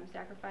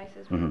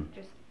sacrifices were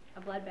just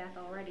a bloodbath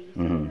already.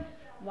 So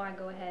why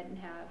go ahead and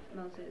have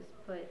Moses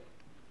put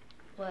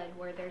blood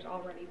where there's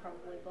already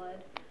probably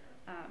blood?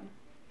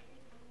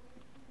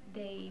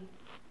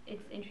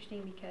 It's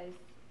interesting because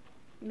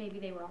maybe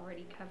they were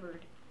already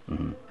covered,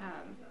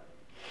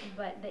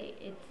 but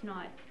it's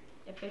not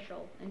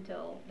official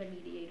until the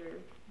mediator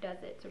does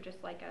it. So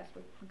just like us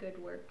with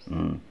good works,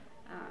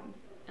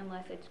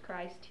 unless it's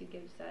Christ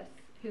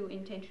who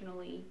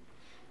intentionally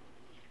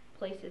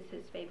places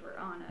His favor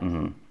on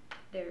us,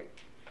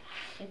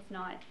 it's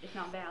not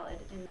valid,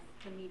 and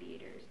the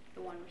mediator's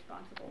the one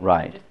responsible.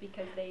 Right. Just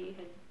because they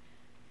had,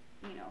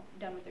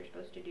 done what they're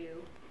supposed to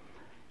do.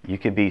 You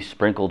could be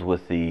sprinkled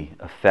with the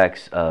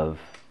effects of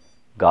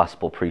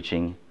gospel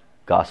preaching,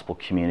 gospel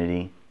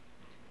community,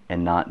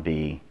 and not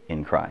be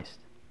in Christ,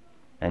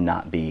 and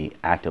not be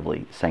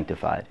actively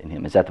sanctified in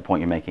Him. Is that the point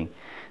you're making?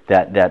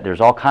 That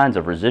there's all kinds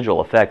of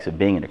residual effects of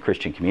being in a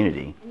Christian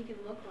community. And you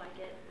can look like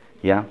it.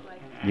 Yeah.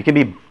 You can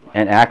be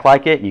and act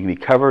like it. You can be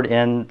covered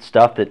in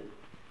stuff that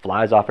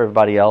flies off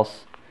everybody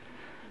else.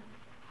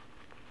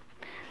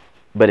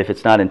 But if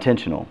it's not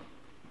intentional,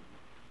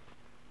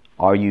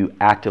 are you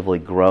actively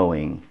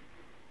growing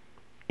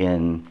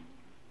in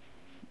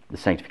the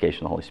sanctification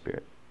of the Holy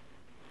Spirit?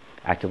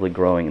 Actively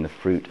growing in the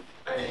fruit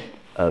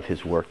of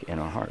His work in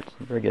our hearts.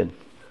 Very good.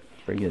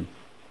 Very good.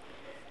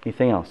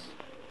 Anything else?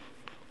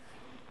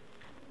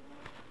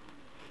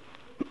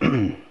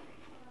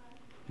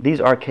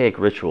 These archaic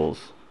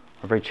rituals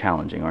are very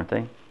challenging, aren't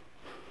they?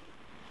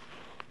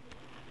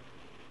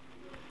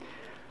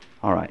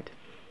 All right.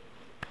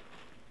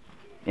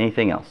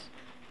 Anything else?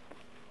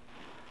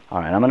 All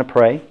right, I'm going to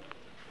pray,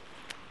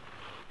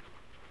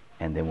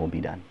 and then we'll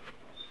be done.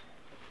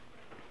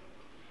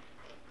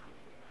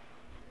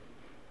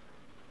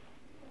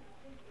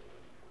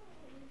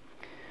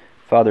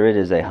 Father, it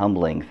is a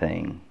humbling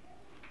thing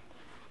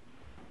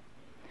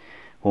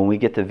when we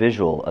get the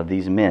visual of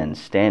these men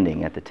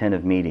standing at the tent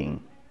of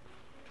meeting,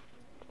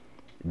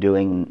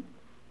 doing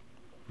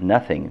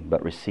nothing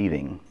but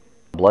receiving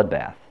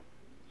bloodbath.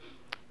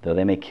 Though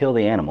they may kill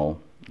the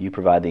animal, you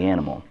provide the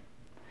animal.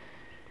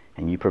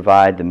 And you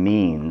provide the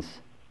means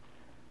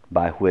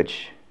by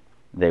which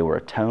they were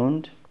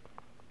atoned,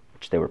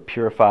 which they were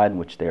purified, and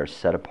which they are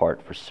set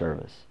apart for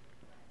service.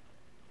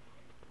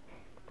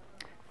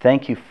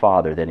 Thank you,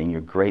 Father, that in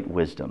your great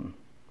wisdom,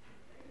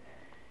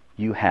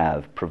 you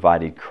have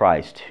provided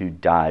Christ who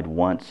died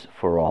once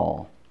for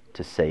all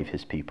to save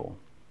His people.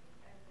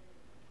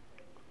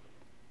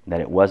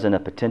 That it wasn't a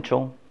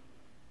potential.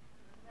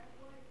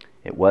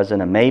 It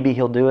wasn't a maybe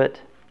He'll do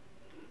it.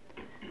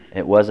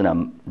 It wasn't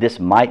a this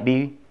might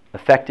be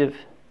effective.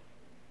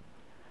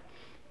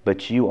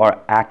 But you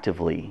are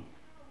actively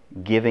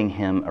giving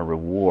Him a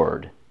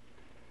reward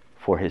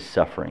for his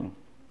suffering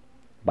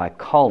by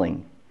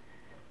calling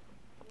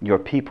your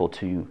people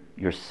to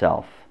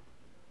yourself,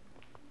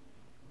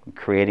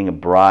 creating a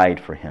bride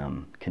for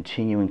him,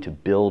 continuing to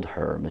build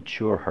her,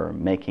 mature her,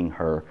 making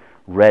her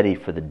ready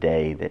for the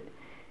day that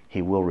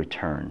he will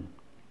return.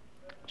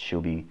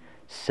 She'll be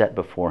set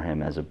before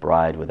him as a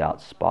bride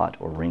without spot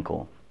or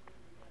wrinkle,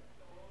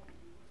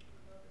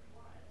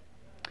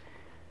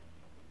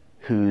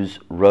 whose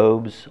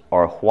robes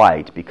are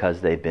white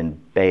because they've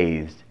been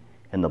bathed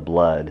in the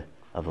blood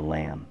of the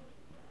Lamb.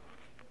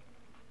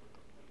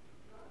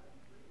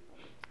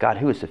 God,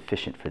 who is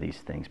sufficient for these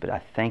things? But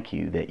I thank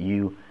you that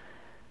you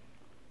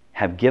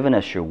have given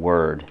us your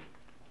word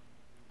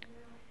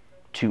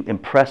to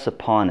impress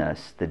upon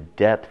us the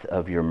depth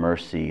of your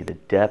mercy, the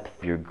depth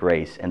of your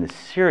grace, and the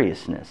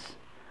seriousness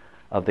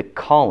of the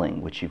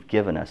calling which you've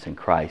given us in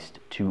Christ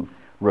to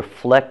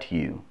reflect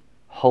you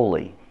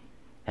wholly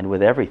and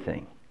with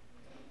everything.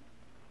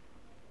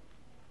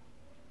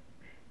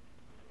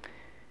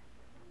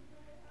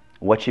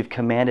 What you've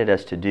commanded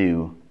us to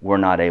do, we're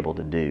not able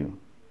to do.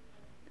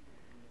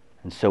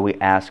 And so we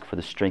ask for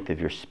the strength of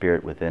your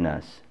Spirit within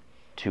us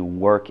to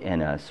work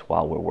in us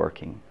while we're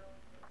working.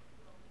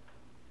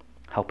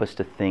 Help us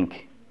to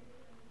think.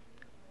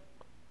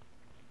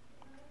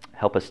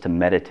 Help us to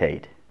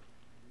meditate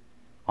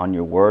on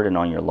your word and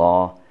on your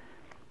law.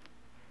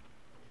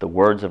 The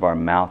words of our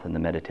mouth and the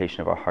meditation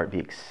of our heart be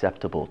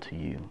acceptable to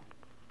you,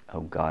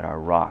 O God, our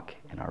rock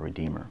and our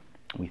Redeemer.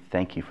 We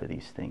thank you for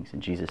these things. In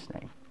Jesus'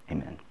 name,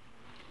 amen.